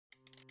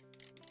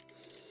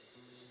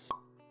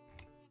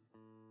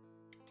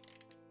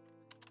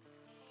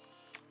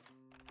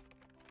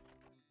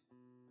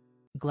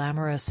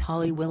Glamorous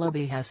Holly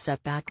Willoughby has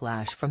set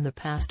backlash from the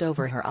past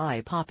over her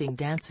eye-popping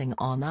Dancing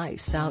on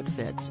Ice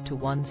outfits to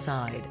one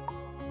side.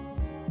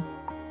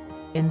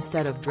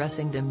 Instead of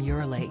dressing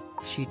demurely,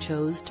 she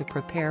chose to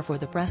prepare for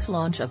the press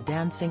launch of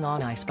Dancing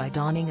on Ice by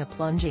donning a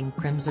plunging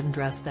crimson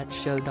dress that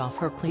showed off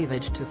her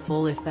cleavage to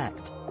full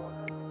effect.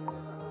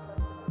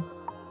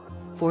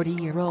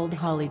 40-year-old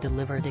Holly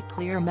delivered a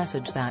clear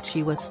message that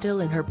she was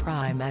still in her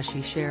prime as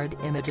she shared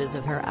images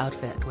of her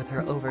outfit with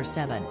her over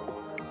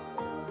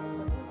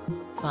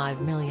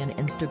 7.5 million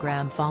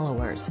Instagram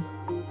followers.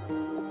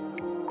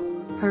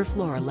 Her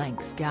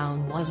floor-length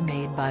gown was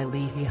made by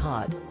Leahy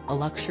Hod, a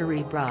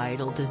luxury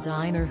bridal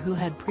designer who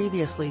had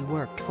previously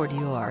worked for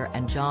Dior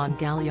and John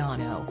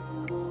Galliano.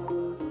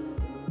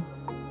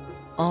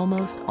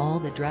 Almost all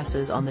the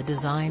dresses on the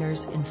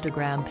designer's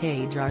Instagram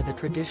page are the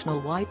traditional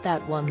white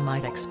that one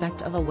might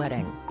expect of a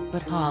wedding,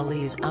 but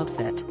Holly's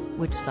outfit,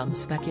 which some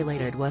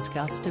speculated was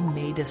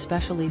custom-made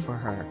especially for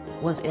her,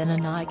 was in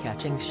an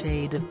eye-catching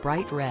shade of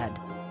bright red.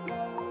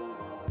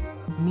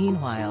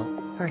 Meanwhile,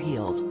 her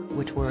heels,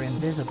 which were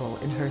invisible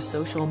in her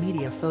social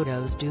media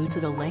photos due to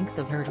the length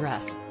of her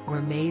dress,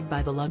 were made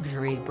by the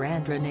luxury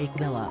brand René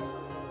Villa.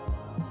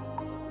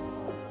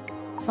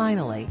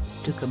 Finally,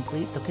 to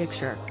complete the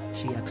picture,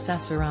 she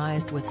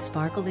accessorized with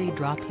sparkly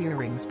drop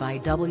earrings by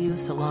W.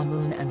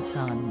 Salamoon and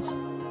Sons.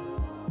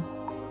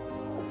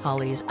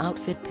 Holly's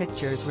outfit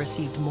pictures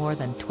received more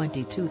than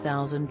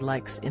 22,000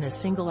 likes in a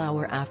single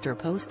hour after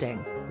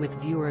posting, with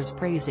viewers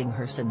praising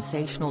her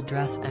sensational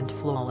dress and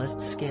flawless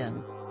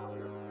skin.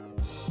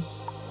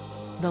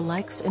 The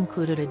likes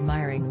included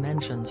admiring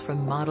mentions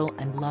from model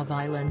and Love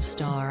Island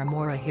star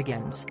Maura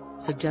Higgins,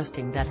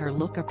 suggesting that her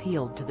look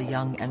appealed to the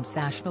young and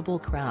fashionable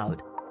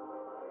crowd.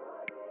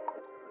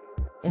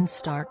 In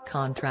stark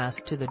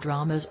contrast to the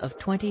dramas of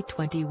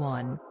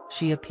 2021,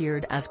 she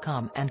appeared as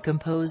calm and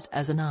composed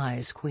as an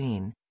ice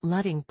queen,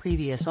 letting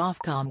previous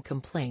Ofcom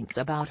complaints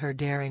about her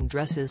daring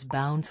dresses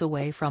bounce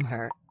away from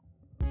her.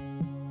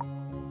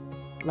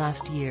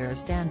 Last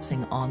year's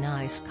Dancing on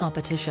Ice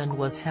competition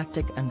was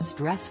hectic and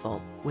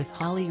stressful, with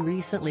Holly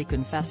recently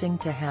confessing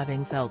to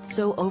having felt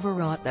so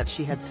overwrought that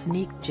she had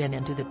sneaked gin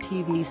into the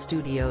TV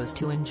studios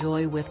to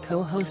enjoy with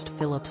co-host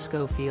Philip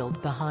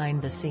Schofield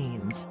behind the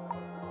scenes.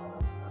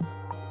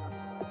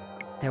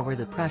 There were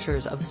the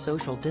pressures of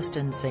social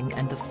distancing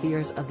and the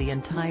fears of the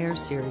entire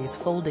series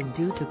folding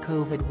due to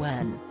COVID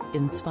when,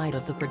 in spite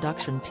of the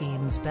production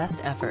team's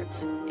best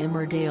efforts,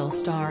 Emmerdale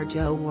star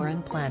Joe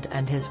Warren-Plant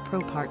and his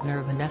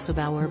pro-partner Vanessa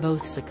Bauer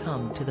both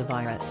succumbed to the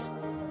virus.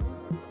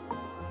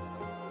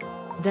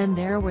 Then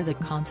there were the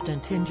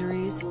constant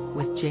injuries,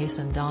 with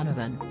Jason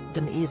Donovan,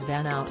 Denise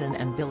Van Outen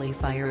and Billy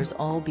Fiers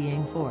all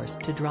being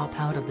forced to drop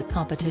out of the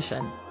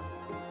competition.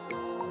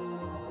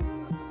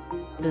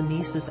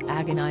 Denise's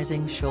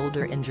agonizing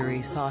shoulder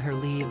injury saw her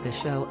leave the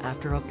show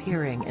after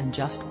appearing in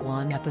just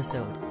one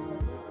episode.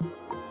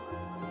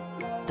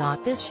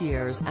 This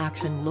year's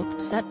action looked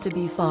set to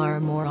be far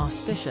more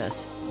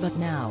auspicious, but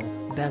now,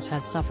 Bez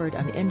has suffered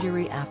an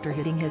injury after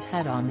hitting his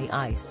head on the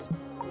ice.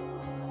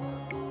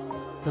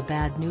 The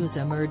bad news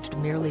emerged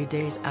merely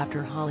days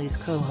after Holly's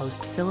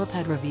co-host Philip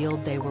had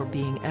revealed they were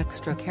being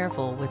extra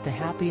careful with the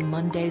Happy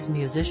Mondays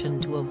musician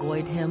to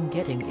avoid him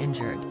getting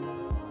injured.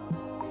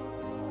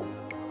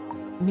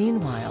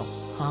 Meanwhile,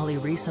 Holly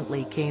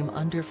recently came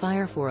under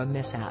fire for a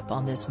mishap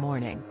on This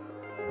Morning.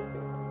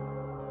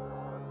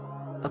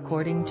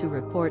 According to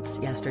reports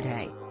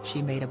yesterday,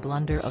 she made a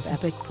blunder of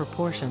epic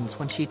proportions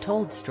when she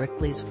told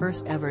Strictly's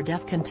first-ever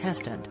deaf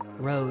contestant,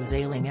 Rose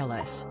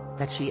Ayling-Ellis,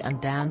 that she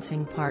and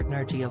dancing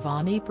partner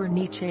Giovanni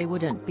Pernice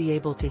wouldn't be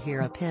able to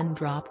hear a pin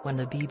drop when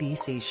the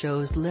BBC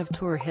show's live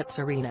tour hits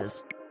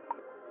arenas.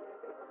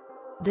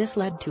 This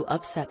led to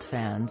upset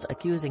fans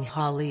accusing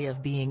Holly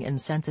of being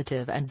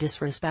insensitive and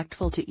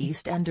disrespectful to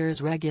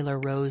EastEnders regular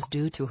Rose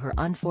due to her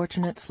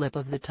unfortunate slip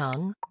of the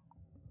tongue.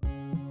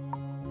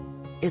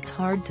 It's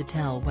hard to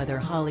tell whether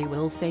Holly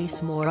will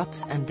face more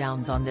ups and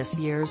downs on this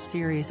year's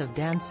series of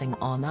Dancing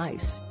on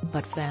Ice,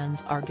 but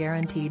fans are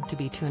guaranteed to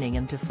be tuning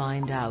in to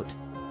find out.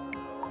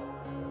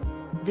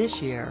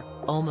 This year,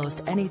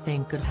 almost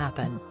anything could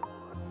happen.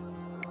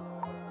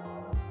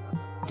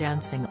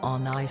 Dancing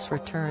on Ice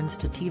returns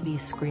to TV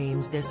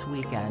screens this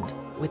weekend,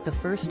 with the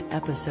first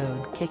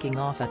episode kicking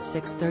off at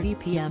 6:30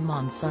 p.m.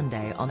 on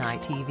Sunday on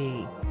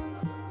ITV.